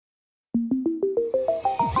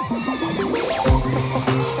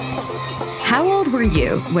How old were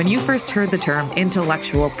you when you first heard the term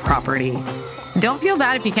intellectual property? Don't feel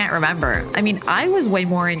bad if you can't remember. I mean, I was way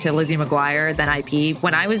more into Lizzie McGuire than IP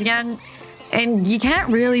when I was young, and you can't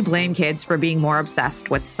really blame kids for being more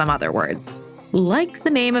obsessed with some other words. Like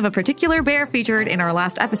the name of a particular bear featured in our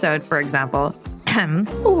last episode, for example.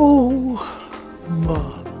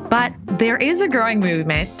 But there is a growing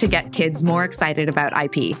movement to get kids more excited about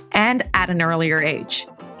IP, and at an earlier age.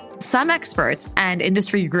 Some experts and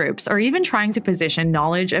industry groups are even trying to position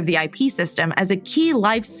knowledge of the IP system as a key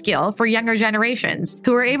life skill for younger generations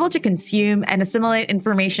who are able to consume and assimilate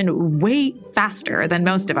information way faster than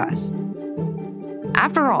most of us.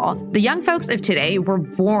 After all, the young folks of today were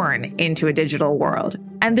born into a digital world,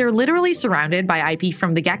 and they're literally surrounded by IP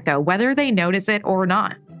from the get-go, whether they notice it or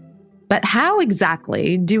not. But how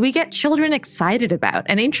exactly do we get children excited about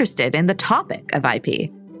and interested in the topic of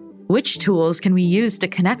IP? Which tools can we use to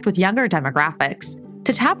connect with younger demographics,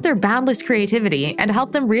 to tap their boundless creativity and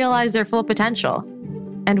help them realize their full potential?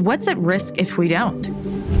 And what's at risk if we don't?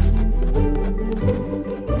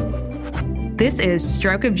 This is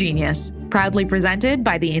Stroke of Genius, proudly presented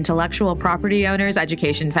by the Intellectual Property Owners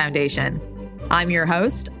Education Foundation. I'm your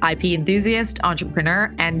host, IP enthusiast,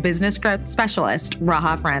 entrepreneur, and business growth specialist,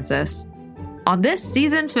 Raha Francis. On this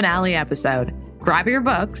season finale episode, grab your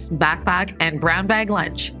books, backpack, and brown bag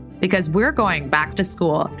lunch, because we're going back to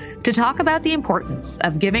school to talk about the importance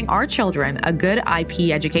of giving our children a good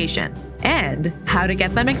IP education and how to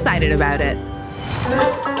get them excited about it.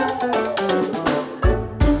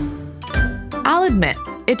 I'll admit,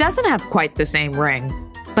 it doesn't have quite the same ring,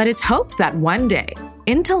 but it's hoped that one day,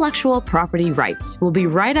 intellectual property rights will be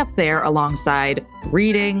right up there alongside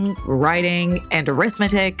reading, writing, and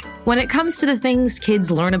arithmetic when it comes to the things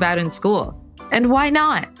kids learn about in school. And why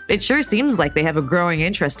not? It sure seems like they have a growing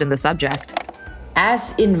interest in the subject.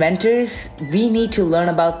 As inventors, we need to learn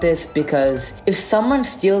about this because if someone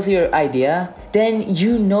steals your idea, then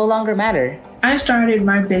you no longer matter. I started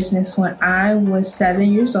my business when I was 7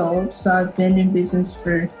 years old, so I've been in business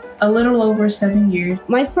for a little over 7 years.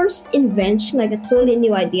 My first invention, like a totally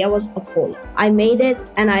new idea, was a phone. I made it,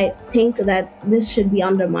 and I think that this should be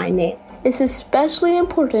under my name. It's especially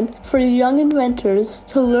important for young inventors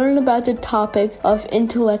to learn about the topic of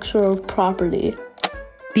intellectual property.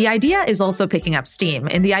 The idea is also picking up steam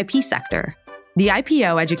in the IP sector. The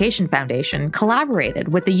IPO Education Foundation collaborated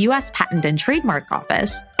with the U.S. Patent and Trademark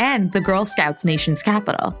Office and the Girl Scouts Nation's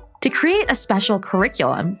capital to create a special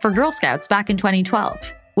curriculum for Girl Scouts back in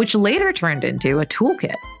 2012. Which later turned into a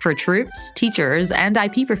toolkit for troops, teachers, and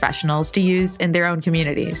IP professionals to use in their own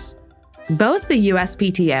communities. Both the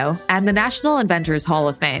USPTO and the National Inventors Hall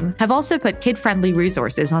of Fame have also put kid-friendly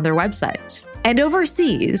resources on their websites. And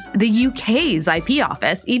overseas, the UK's IP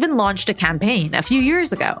office even launched a campaign a few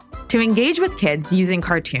years ago to engage with kids using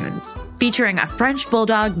cartoons, featuring a French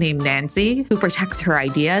bulldog named Nancy who protects her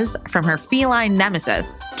ideas from her feline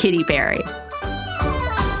nemesis, Kitty Perry.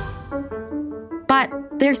 But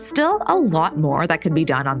there's still a lot more that could be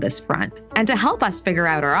done on this front. And to help us figure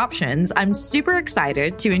out our options, I'm super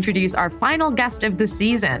excited to introduce our final guest of the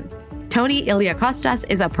season. Tony Iliakostas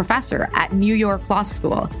is a professor at New York Law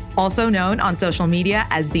School, also known on social media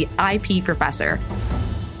as the IP Professor.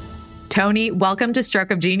 Tony, welcome to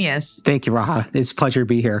Stroke of Genius. Thank you, Raha. It's a pleasure to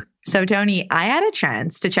be here. So Tony, I had a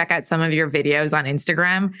chance to check out some of your videos on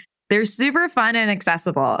Instagram. They're super fun and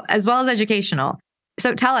accessible, as well as educational.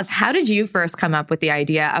 So tell us, how did you first come up with the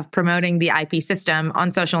idea of promoting the IP system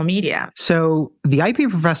on social media? So the IP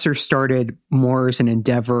Professor started more as an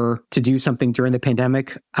endeavor to do something during the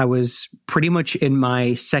pandemic. I was pretty much in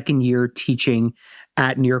my second year teaching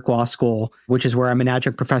at New York Law School, which is where I'm an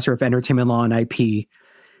adjunct professor of entertainment law and IP.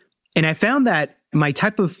 And I found that my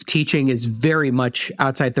type of teaching is very much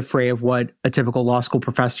outside the fray of what a typical law school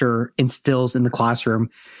professor instills in the classroom.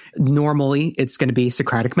 Normally, it's going to be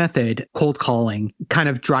Socratic method, cold calling, kind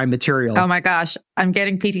of dry material. Oh my gosh, I'm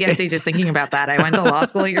getting PTSD just thinking about that. I went to law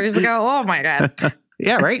school years ago. Oh my God.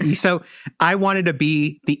 Yeah, right. So I wanted to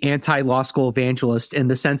be the anti-law school evangelist in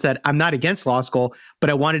the sense that I'm not against law school, but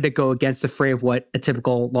I wanted to go against the fray of what a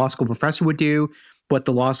typical law school professor would do, what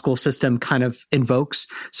the law school system kind of invokes.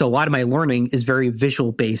 So a lot of my learning is very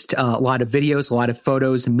visual based, a lot of videos, a lot of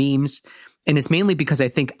photos, memes. And it's mainly because I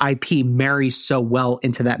think IP marries so well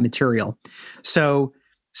into that material. So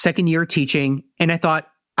second year teaching, and I thought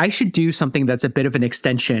I should do something that's a bit of an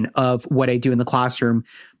extension of what I do in the classroom,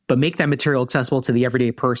 but make that material accessible to the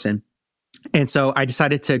everyday person. And so I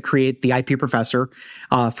decided to create the IP Professor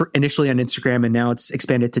for initially on Instagram, and now it's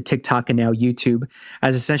expanded to TikTok and now YouTube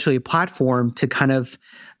as essentially a platform to kind of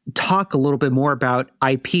talk a little bit more about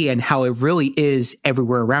IP and how it really is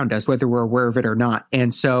everywhere around us, whether we're aware of it or not.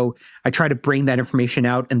 And so I try to bring that information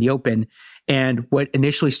out in the open. And what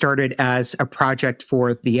initially started as a project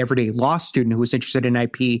for the everyday law student who was interested in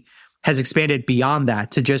IP has expanded beyond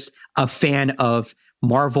that to just a fan of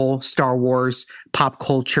Marvel, Star Wars, pop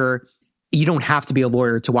culture. You don't have to be a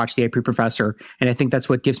lawyer to watch The IP Professor. And I think that's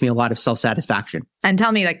what gives me a lot of self-satisfaction. And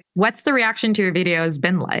tell me, what's the reaction to your videos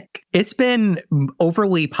been like? It's been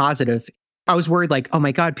overly positive. I was worried oh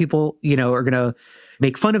my God, people, are going to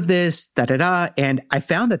make fun of this, da-da-da. And I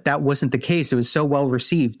found that wasn't the case. It was so well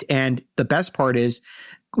received. And the best part is,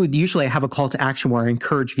 usually I have a call to action where I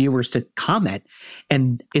encourage viewers to comment,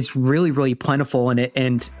 and it's really, really plentiful. And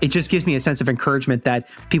it just gives me a sense of encouragement that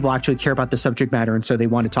people actually care about the subject matter. And so they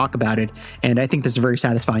want to talk about it. And I think this is a very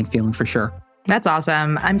satisfying feeling for sure. That's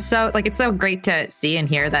awesome. I'm so it's so great to see and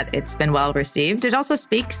hear that it's been well received. It also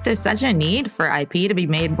speaks to such a need for IP to be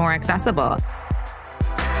made more accessible.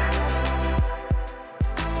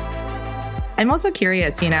 I'm also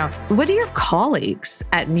curious, what do your colleagues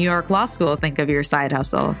at New York Law School think of your side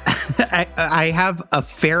hustle? I have a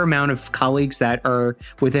fair amount of colleagues that are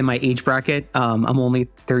within my age bracket. I'm only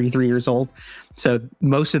 33 years old. So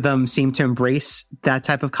most of them seem to embrace that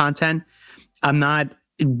type of content. I'm not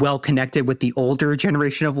well connected with the older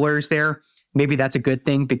generation of lawyers there. Maybe that's a good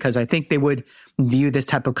thing because I think they would view this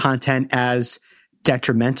type of content as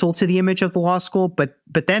detrimental to the image of the law school. But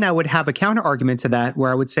then I would have a counter argument to that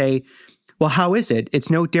where I would say, well, how is it? It's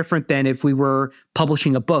no different than if we were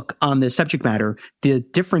publishing a book on this subject matter. The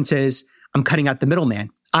difference is I'm cutting out the middleman.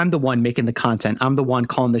 I'm the one making the content. I'm the one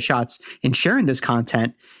calling the shots and sharing this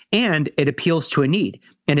content, and it appeals to a need.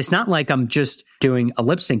 And it's not like I'm just doing a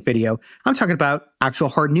lip sync video. I'm talking about actual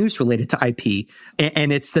hard news related to IP.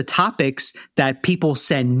 And it's the topics that people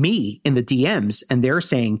send me in the DMs, and they're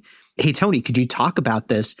saying, hey, Tony, could you talk about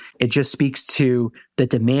this? It just speaks to the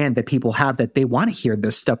demand that people have that they want to hear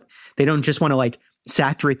this stuff. They don't just want to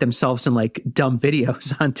saturate themselves in dumb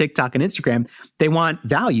videos on TikTok and Instagram. They want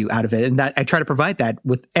value out of it. And that I try to provide that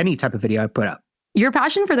with any type of video I put up. Your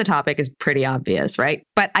passion for the topic is pretty obvious, right?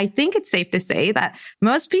 But I think it's safe to say that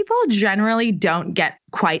most people generally don't get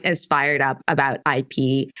quite as fired up about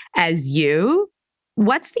IP as you.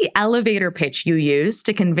 What's the elevator pitch you use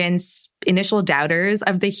to convince initial doubters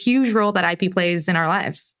of the huge role that IP plays in our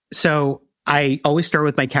lives? So I always start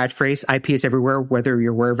with my catchphrase, IP is everywhere, whether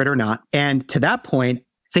you're aware of it or not. And to that point,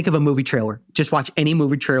 think of a movie trailer. Just watch any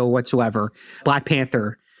movie trailer whatsoever. Black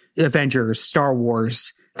Panther, Avengers, Star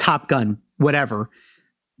Wars, Top Gun, whatever.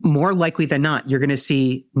 More likely than not, you're going to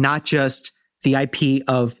see not just the IP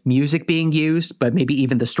of music being used, but maybe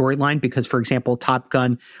even the storyline. Because, for example, Top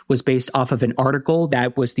Gun was based off of an article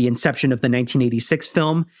that was the inception of the 1986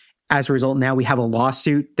 film. As a result, now we have a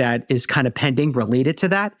lawsuit that is kind of pending related to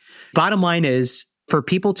that. Bottom line is, for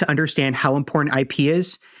people to understand how important IP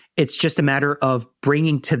is, it's just a matter of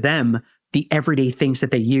bringing to them the everyday things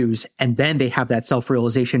that they use. And then they have that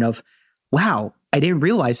self-realization of, wow, I didn't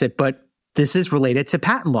realize it, but this is related to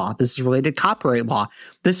patent law. This is related to copyright law.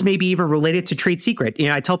 This may be even related to trade secret.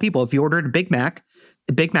 I tell people, if you ordered a Big Mac,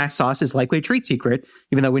 the Big Mac sauce is likely a trade secret,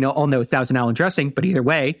 even though we all know it's Thousand Island dressing. But either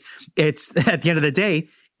way, it's at the end of the day,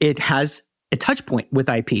 it has a touch point with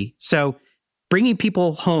IP. So bringing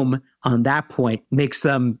people home on that point makes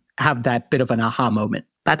them have that bit of an aha moment.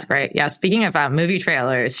 That's great. Yeah. Speaking of movie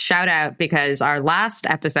trailers, shout out because our last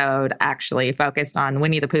episode actually focused on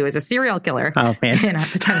Winnie the Pooh as a serial killer in a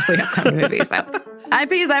potentially upcoming movie. So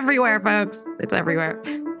IP is everywhere, folks. It's everywhere.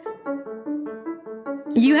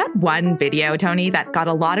 You had one video, Tony, that got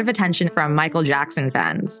a lot of attention from Michael Jackson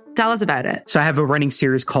fans. Tell us about it. So I have a running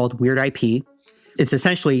series called Weird IP. It's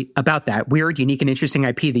essentially about that weird, unique, and interesting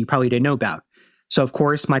IP that you probably didn't know about. So, of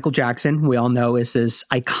course, Michael Jackson, we all know, is this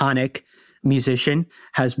iconic musician,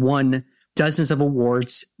 has won dozens of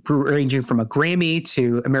awards, ranging from a Grammy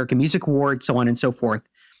to American Music Award, so on and so forth.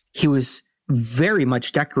 He was very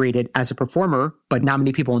much decorated as a performer, but not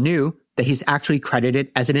many people knew that he's actually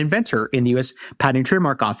credited as an inventor in the U.S. Patent and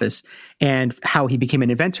Trademark Office. And how he became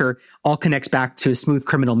an inventor all connects back to a Smooth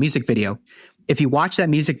Criminal music video. If you watch that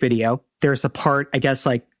music video, there's the part, I guess,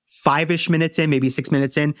 5-ish minutes in, maybe 6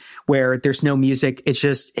 minutes in, where there's no music. It's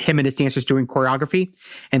just him and his dancers doing choreography.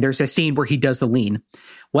 And there's a scene where he does the lean.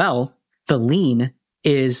 Well, the lean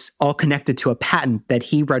is all connected to a patent that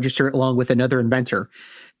he registered along with another inventor.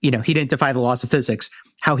 He didn't defy the laws of physics.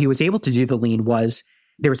 How he was able to do the lean was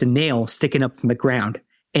there was a nail sticking up from the ground.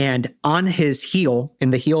 And on his heel,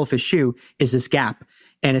 in the heel of his shoe, is this gap.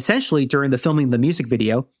 And essentially, during the filming of the music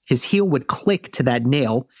video, his heel would click to that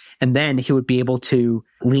nail, and then he would be able to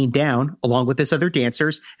lean down along with his other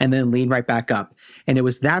dancers and then lean right back up. And it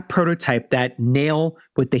was that prototype, that nail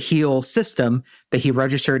with the heel system, that he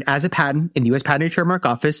registered as a patent in the U.S. Patent and Trademark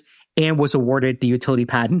Office and was awarded the utility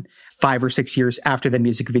patent 5 or 6 years after the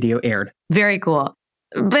music video aired. Very cool.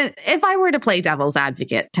 But if I were to play devil's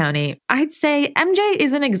advocate, Tony, I'd say MJ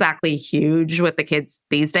isn't exactly huge with the kids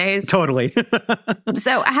these days. Totally.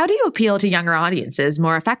 So how do you appeal to younger audiences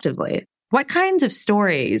more effectively? What kinds of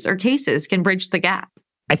stories or cases can bridge the gap?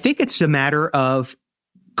 I think it's a matter of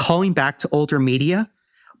calling back to older media,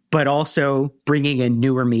 but also bringing in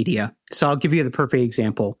newer media. So I'll give you the perfect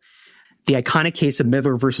example. The iconic case of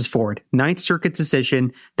Midler versus Ford, Ninth Circuit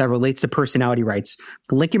decision that relates to personality rights.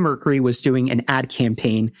 Lincoln Mercury was doing an ad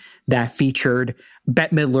campaign that featured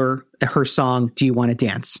Bette Midler, her song, Do You Want to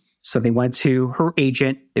Dance? So they went to her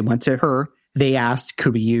agent, they went to her, they asked,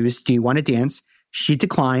 could we use Do You Want to Dance? She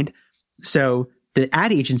declined. So the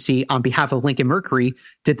ad agency, on behalf of Lincoln Mercury,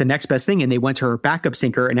 did the next best thing, and they went to her backup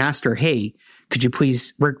singer and asked her, hey, could you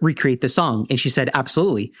please recreate the song? And she said,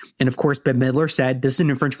 absolutely. And of course, Bette Midler said, this is an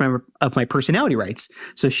infringement of my personality rights.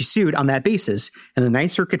 So she sued on that basis. And the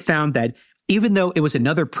Ninth Circuit found that even though it was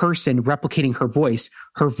another person replicating her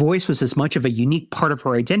voice was as much of a unique part of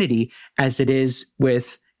her identity as it is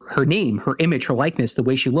with her name, her image, her likeness, the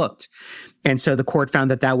way she looked. And so the court found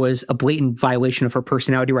that that was a blatant violation of her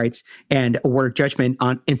personality rights and awarded judgment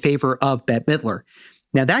in favor of Bette Midler.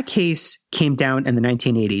 Now, that case came down in the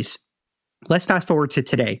 1980s. Let's fast forward to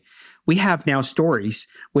today. We have now stories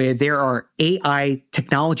where there are AI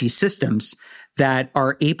technology systems that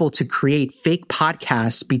are able to create fake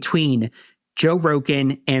podcasts between Joe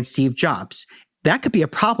Rogan and Steve Jobs. That could be a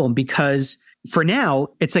problem because for now,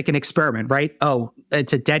 it's like an experiment, right? Oh,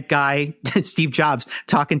 it's a dead guy, Steve Jobs,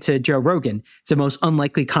 talking to Joe Rogan. It's the most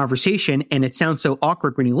unlikely conversation, and it sounds so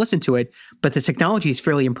awkward when you listen to it, but the technology is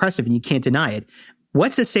fairly impressive, and you can't deny it.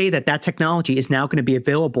 What's to say that that technology is now going to be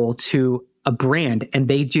available to a brand, and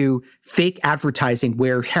they do fake advertising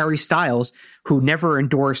where Harry Styles, who never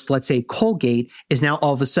endorsed, let's say, Colgate, is now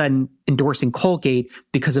all of a sudden endorsing Colgate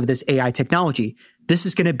because of this AI technology? This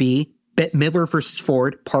is going to be Bette Midler versus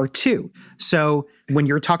Ford Part 2. So when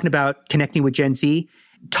you're talking about connecting with Gen Z,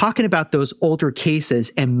 talking about those older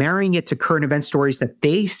cases and marrying it to current event stories that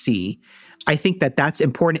they see, I think that that's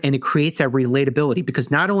important, and it creates that relatability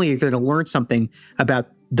because not only are they going to learn something about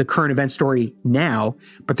the current event story now,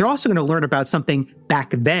 but they're also going to learn about something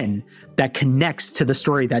back then that connects to the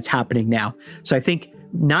story that's happening now. So I think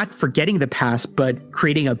not forgetting the past, but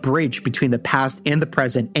creating a bridge between the past and the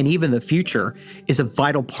present and even the future is a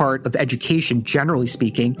vital part of education, generally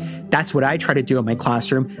speaking. That's what I try to do in my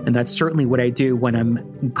classroom, and that's certainly what I do when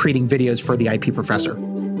I'm creating videos for the IP Professor.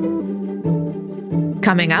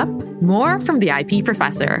 Coming up, more from the IP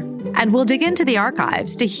Professor. And we'll dig into the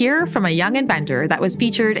archives to hear from a young inventor that was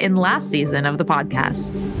featured in last season of the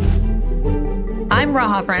podcast. I'm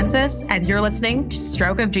Raha Francis, and you're listening to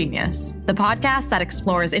Stroke of Genius, the podcast that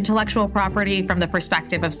explores intellectual property from the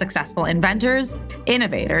perspective of successful inventors,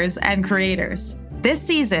 innovators, and creators. This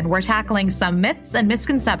season, we're tackling some myths and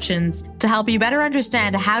misconceptions to help you better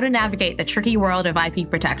understand how to navigate the tricky world of IP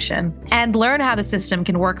protection and learn how the system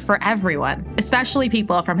can work for everyone, especially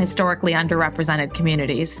people from historically underrepresented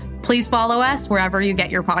communities. Please follow us wherever you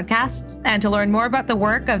get your podcasts. And to learn more about the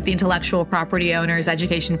work of the Intellectual Property Owners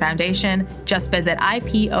Education Foundation, just visit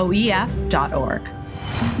ipoef.org.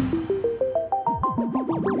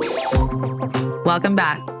 Welcome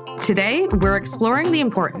back. Today, we're exploring the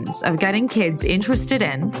importance of getting kids interested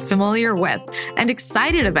in, familiar with, and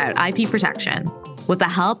excited about IP protection with the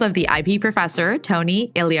help of the IP Professor, Tony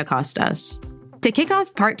Iliakostas. To kick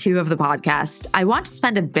off part 2 of the podcast, I want to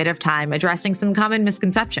spend a bit of time addressing some common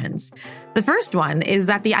misconceptions. The first one is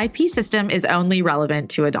that the IP system is only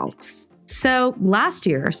relevant to adults. So last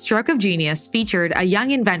year, Stroke of Genius featured a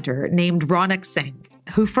young inventor named Ronak Singh,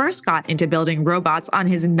 who first got into building robots on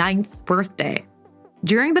his 9th birthday.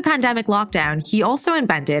 During the pandemic lockdown, he also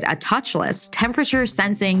invented a touchless temperature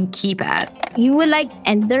sensing keypad. You will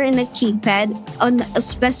enter in a keypad on a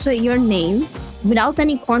specify your name without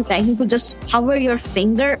any contact. You could just hover your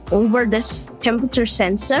finger over this temperature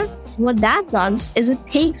sensor. What that does is it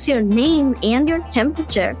takes your name and your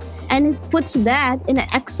temperature and it puts that in an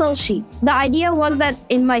Excel sheet. The idea was that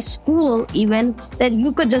in my school even that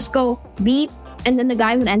you could just go beep and then the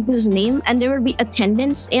guy would enter his name and there would be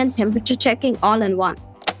attendance and temperature checking all in one.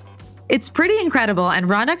 It's pretty incredible, and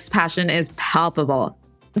Ronak's passion is palpable.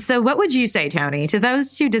 So what would you say, Tony, to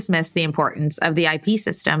those who dismiss the importance of the IP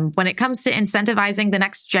system when it comes to incentivizing the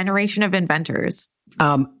next generation of inventors?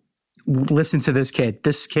 listen to this kid.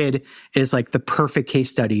 This kid is like the perfect case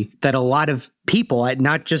study that a lot of people,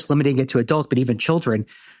 not just limiting it to adults, but even children,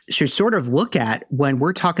 should sort of look at when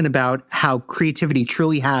we're talking about how creativity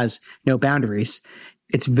truly has no boundaries.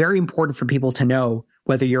 It's very important for people to know,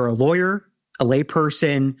 whether you're a lawyer, a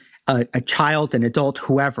layperson, a child, an adult,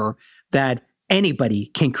 whoever, that anybody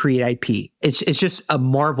can create IP. It's just a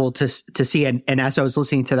marvel to see. And as I was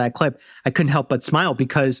listening to that clip, I couldn't help but smile,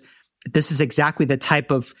 because this is exactly the type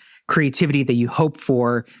of creativity that you hope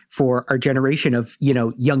for our generation of,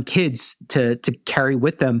 young kids to carry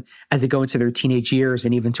with them as they go into their teenage years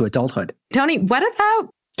and even to adulthood. Tony, what about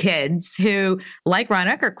kids who, like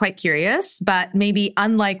Ronak, are quite curious, but maybe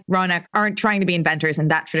unlike Ronak, aren't trying to be inventors in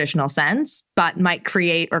that traditional sense, but might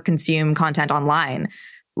create or consume content online?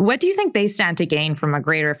 What do you think they stand to gain from a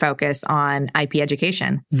greater focus on IP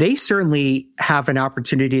education? They certainly have an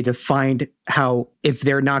opportunity to find how, if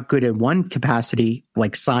they're not good in one capacity,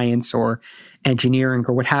 like science or engineering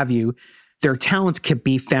or what have you, their talents could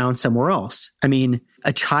be found somewhere else. I mean,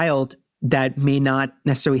 a child that may not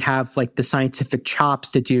necessarily have like the scientific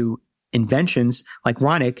chops to do inventions like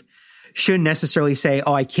Ronak shouldn't necessarily say,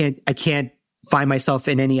 oh, I can't find myself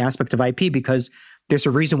in any aspect of IP, because there's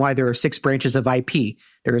a reason why there are 6 branches of IP.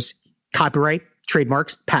 There's copyright,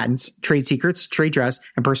 trademarks, patents, trade secrets, trade dress,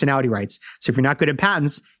 and personality rights. So if you're not good at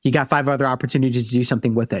patents, you got 5 other opportunities to do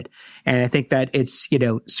something with it. And I think that it's,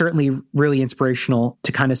 certainly really inspirational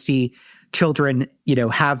to kind of see children,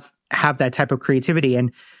 have that type of creativity.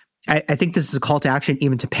 And I think this is a call to action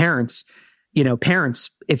even to parents.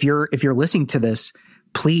 Parents, if you're listening to this,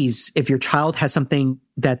 please, if your child has something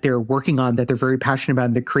that they're working on that they're very passionate about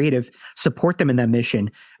and they're creative, support them in that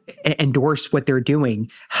mission, endorse what they're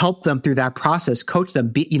doing, help them through that process, coach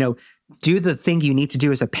them, do the thing you need to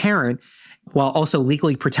do as a parent while also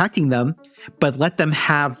legally protecting them, but let them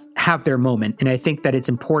have their moment. And I think that it's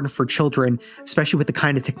important for children, especially with the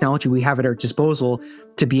kind of technology we have at our disposal,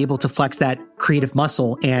 to be able to flex that creative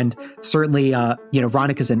muscle. And certainly,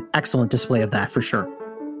 Ronak is an excellent display of that for sure.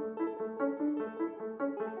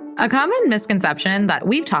 A common misconception that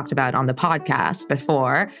we've talked about on the podcast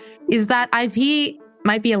before is that IP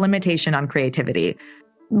might be a limitation on creativity.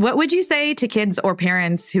 What would you say to kids or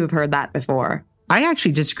parents who have heard that before? I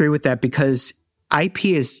actually disagree with that, because IP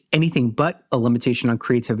is anything but a limitation on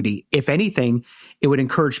creativity. If anything, it would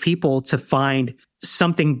encourage people to find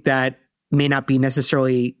something that may not be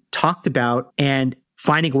necessarily talked about and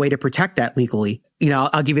finding a way to protect that legally.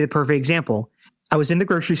 I'll give you the perfect example. I was in the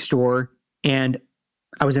grocery store and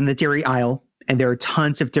I was in the dairy aisle, and there are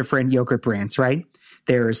tons of different yogurt brands, right?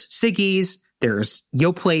 There's Siggi's, there's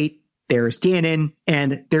Yoplait, there's Dannon,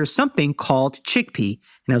 and there's something called chickpea.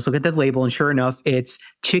 And I was looking at the label, and sure enough, it's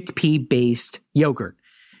chickpea-based yogurt.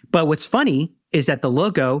 But what's funny is that the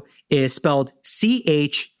logo is spelled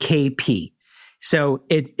CHKP. So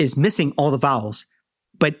it is missing all the vowels.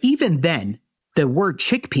 But even then, the word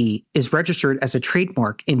chickpea is registered as a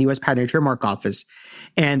trademark in the U.S. Patent and Trademark Office.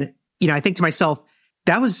 And, I think to myself,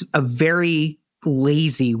 that was a very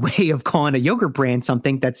lazy way of calling a yogurt brand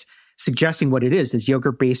something that's suggesting what it is, this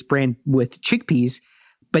yogurt-based brand with chickpeas.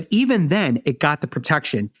 But even then, it got the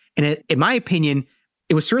protection. And in my opinion,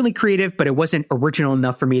 it was certainly creative, but it wasn't original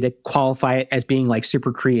enough for me to qualify it as being like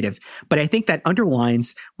super creative. But I think that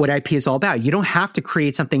underlines what IP is all about. You don't have to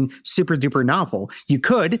create something super duper novel. You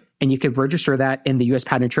could, and you could register that in the U.S.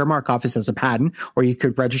 Patent and Trademark Office as a patent, or you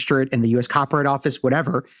could register it in the U.S. Copyright Office,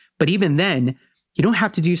 whatever. But even then, you don't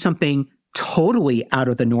have to do something totally out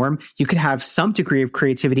of the norm. You could have some degree of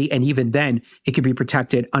creativity, and even then it could be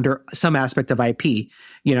protected under some aspect of IP.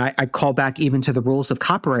 I call back even to the rules of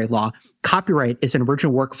copyright law. Copyright is an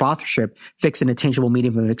original work of authorship fixed in a tangible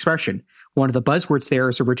medium of expression. One of the buzzwords there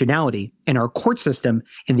is originality, and our court system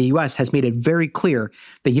in the US has made it very clear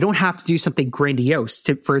that you don't have to do something grandiose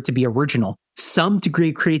for it to be original. Some degree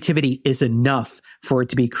of creativity is enough for it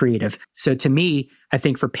to be creative. So to me, I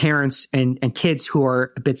think for parents and kids who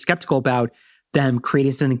are a bit skeptical about them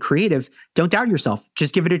creating something creative, don't doubt yourself.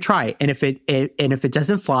 Just give it a try. And if it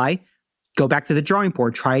doesn't fly, go back to the drawing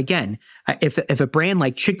board, try again. If a brand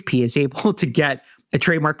like Chickpea is able to get a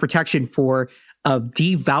trademark protection for a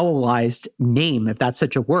devowelized name, if that's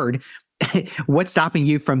such a word, what's stopping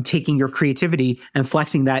you from taking your creativity and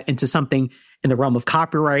flexing that into something in the realm of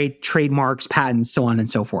copyright, trademarks, patents, so on and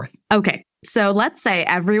so forth? Okay. So let's say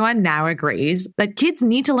everyone now agrees that kids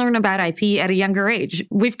need to learn about IP at a younger age.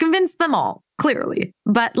 We've convinced them all, clearly.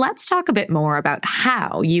 But let's talk a bit more about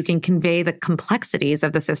how you can convey the complexities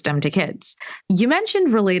of the system to kids. You mentioned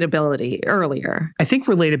relatability earlier. I think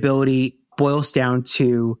relatability boils down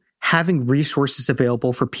to having resources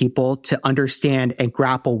available for people to understand and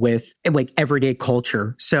grapple with like everyday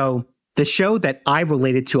culture. So The show that I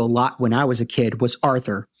related to a lot when I was a kid was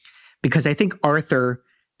Arthur, because I think Arthur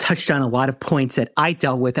touched on a lot of points that I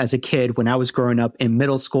dealt with as a kid when I was growing up in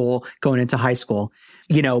middle school, going into high school.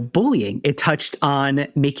 Bullying. It touched on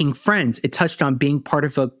making friends. It touched on being part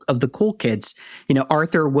of the cool kids.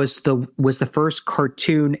 Arthur was the first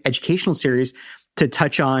cartoon educational series to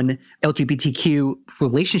touch on LGBTQ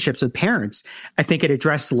relationships with parents. I think it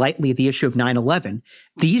addressed lightly the issue of 9/11.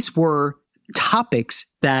 These were topics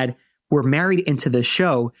that were married into the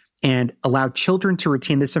show and allowed children to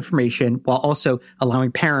retain this information while also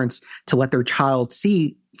allowing parents to let their child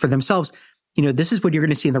see for themselves, this is what you're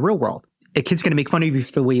going to see in the real world. A kid's going to make fun of you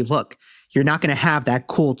for the way you look. You're not going to have that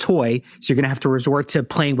cool toy, so you're going to have to resort to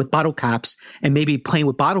playing with bottle caps, and maybe playing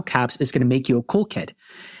with bottle caps is going to make you a cool kid.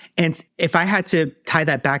 And if I had to tie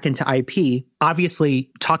that back into IP,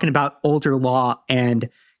 obviously talking about older law and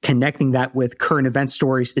connecting that with current event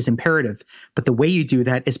stories is imperative. But the way you do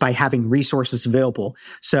that is by having resources available.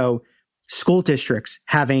 So school districts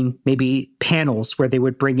having maybe panels where they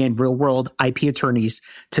would bring in real world IP attorneys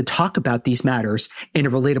to talk about these matters in a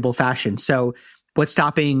relatable fashion. So what's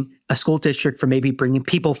stopping a school district from maybe bringing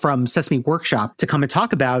people from Sesame Workshop to come and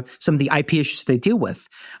talk about some of the IP issues they deal with?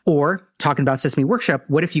 Or talking about Sesame Workshop,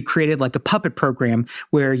 what if you created like a puppet program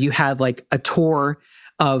where you had like a tour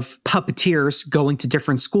of puppeteers going to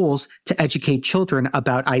different schools to educate children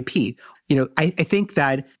about IP? I think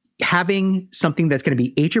that having something that's going to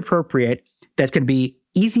be age appropriate, that's going to be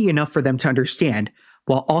easy enough for them to understand,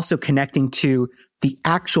 while also connecting to the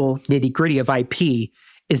actual nitty gritty of IP,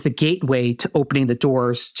 is the gateway to opening the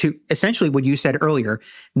doors to essentially what you said earlier,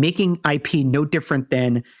 making IP no different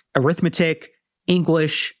than arithmetic,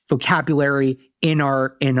 English, vocabulary in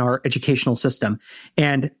our educational system.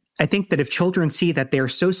 And I think that if children see that they're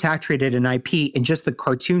so saturated in IP in just the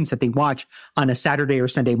cartoons that they watch on a Saturday or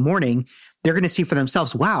Sunday morning, they're going to see for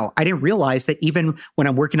themselves, wow, I didn't realize that even when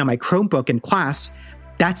I'm working on my Chromebook in class,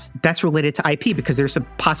 that's related to IP, because there's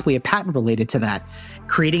possibly a patent related to that.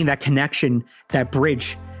 Creating that connection, that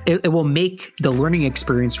bridge, it will make the learning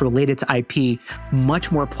experience related to IP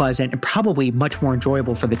much more pleasant and probably much more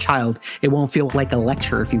enjoyable for the child. It won't feel like a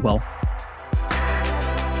lecture, if you will.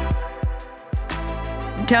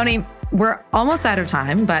 Tony, we're almost out of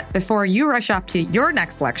time, but before you rush off to your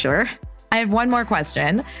next lecture, I have one more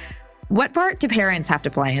question. What part do parents have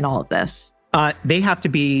to play in all of this? They have to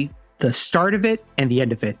be the start of it and the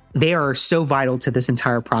end of it. They are so vital to this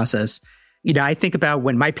entire process. I think about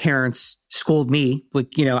when my parents schooled me,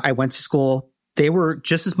 I went to school, they were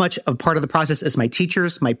just as much a part of the process as my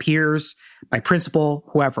teachers, my peers, my principal,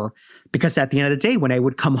 whoever. Because at the end of the day, when I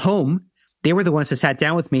would come home, they were the ones that sat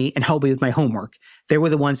down with me and helped me with my homework. They were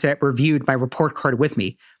the ones that reviewed my report card with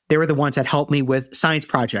me. They were the ones that helped me with science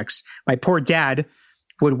projects. My poor dad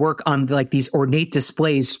would work on like these ornate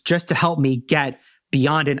displays just to help me get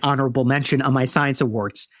beyond an honorable mention on my science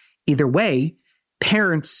awards. Either way,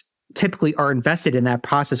 parents typically are invested in that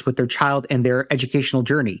process with their child and their educational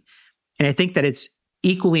journey. And I think that it's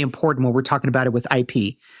equally important when we're talking about it with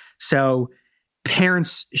IP. So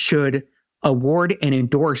parents should award and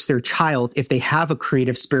endorse their child if they have a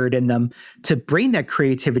creative spirit in them to bring that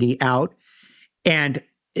creativity out. And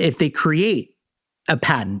if they create a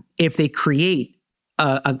patent, if they create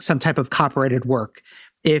some type of copyrighted work,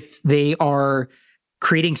 if they are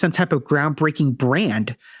creating some type of groundbreaking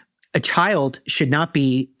brand, a child should not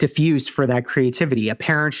be diffused for that creativity. A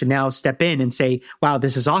parent should now step in and say, wow,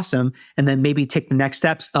 this is awesome. And then maybe take the next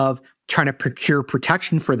steps of trying to procure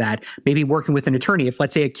protection for that. Maybe working with an attorney. If,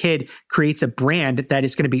 let's say, a kid creates a brand that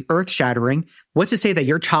is going to be earth-shattering, what's to say that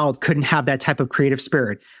your child couldn't have that type of creative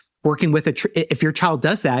spirit? Working with if your child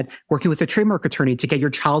does that, working with a trademark attorney to get your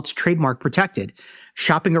child's trademark protected,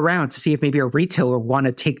 shopping around to see if maybe a retailer want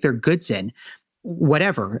to take their goods in.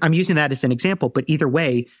 Whatever. I'm using that as an example, but either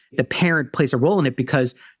way, the parent plays a role in it,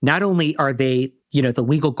 because not only are they, the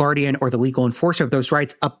legal guardian or the legal enforcer of those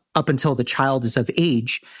rights up until the child is of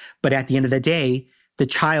age, but at the end of the day, the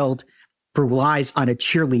child relies on a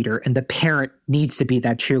cheerleader, and the parent needs to be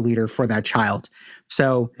that cheerleader for that child.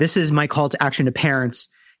 So this is my call to action to parents.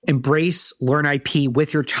 Embrace Learn IP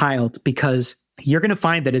with your child, because you're going to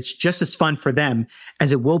find that it's just as fun for them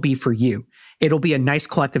as it will be for you. It'll be a nice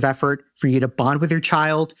collective effort for you to bond with your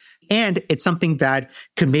child. And it's something that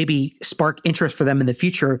could maybe spark interest for them in the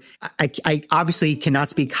future. I obviously cannot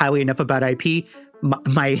speak highly enough about IP.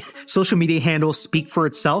 My social media handles speak for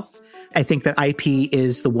itself. I think that IP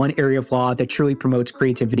is the one area of law that truly promotes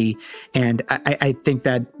creativity. And I think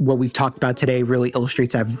that what we've talked about today really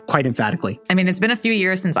illustrates that quite emphatically. I mean, it's been a few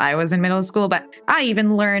years since I was in middle school, but I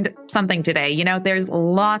even learned something today. There's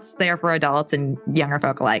lots there for adults and younger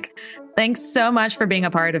folk alike. Thanks so much for being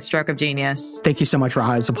a part of Stroke of Genius. Thank you so much,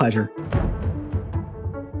 Raha. It's a pleasure.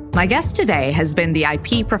 My guest today has been the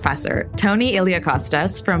IP professor, Tony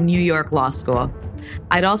Iliakostas from New York Law School.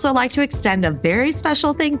 I'd also like to extend a very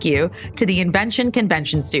special thank you to the Invention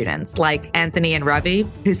Convention students like Anthony and Ravi,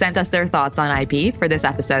 who sent us their thoughts on IP for this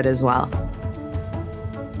episode as well.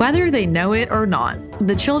 Whether they know it or not,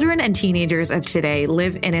 the children and teenagers of today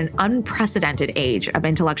live in an unprecedented age of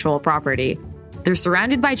intellectual property. They're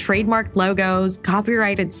surrounded by trademarked logos,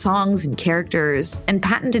 copyrighted songs and characters, and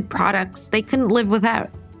patented products they couldn't live without.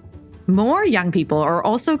 More young people are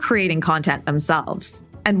also creating content themselves.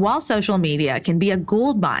 And while social media can be a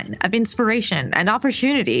goldmine of inspiration and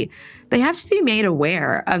opportunity, they have to be made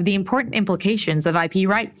aware of the important implications of IP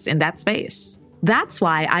rights in that space. That's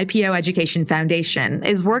why IPO Education Foundation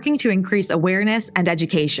is working to increase awareness and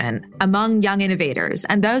education among young innovators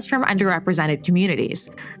and those from underrepresented communities,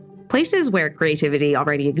 places where creativity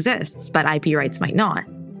already exists, but IP rights might not.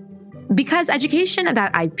 Because education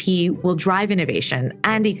about IP will drive innovation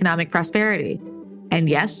and economic prosperity. And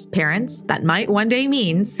yes, parents, that might one day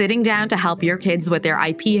mean sitting down to help your kids with their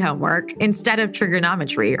IP homework instead of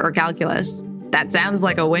trigonometry or calculus. That sounds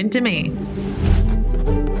like a win to me.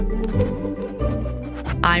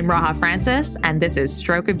 I'm Raha Francis, and this is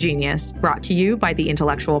Stroke of Genius, brought to you by the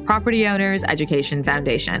Intellectual Property Owners Education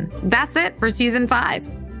Foundation. That's it for Season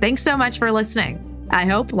 5. Thanks so much for listening. I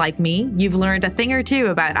hope, like me, you've learned a thing or two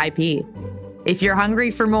about IP. If you're hungry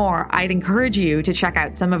for more, I'd encourage you to check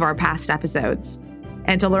out some of our past episodes.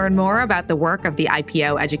 And to learn more about the work of the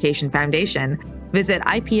IPO Education Foundation, visit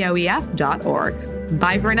ipoef.org.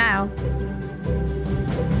 Bye for now.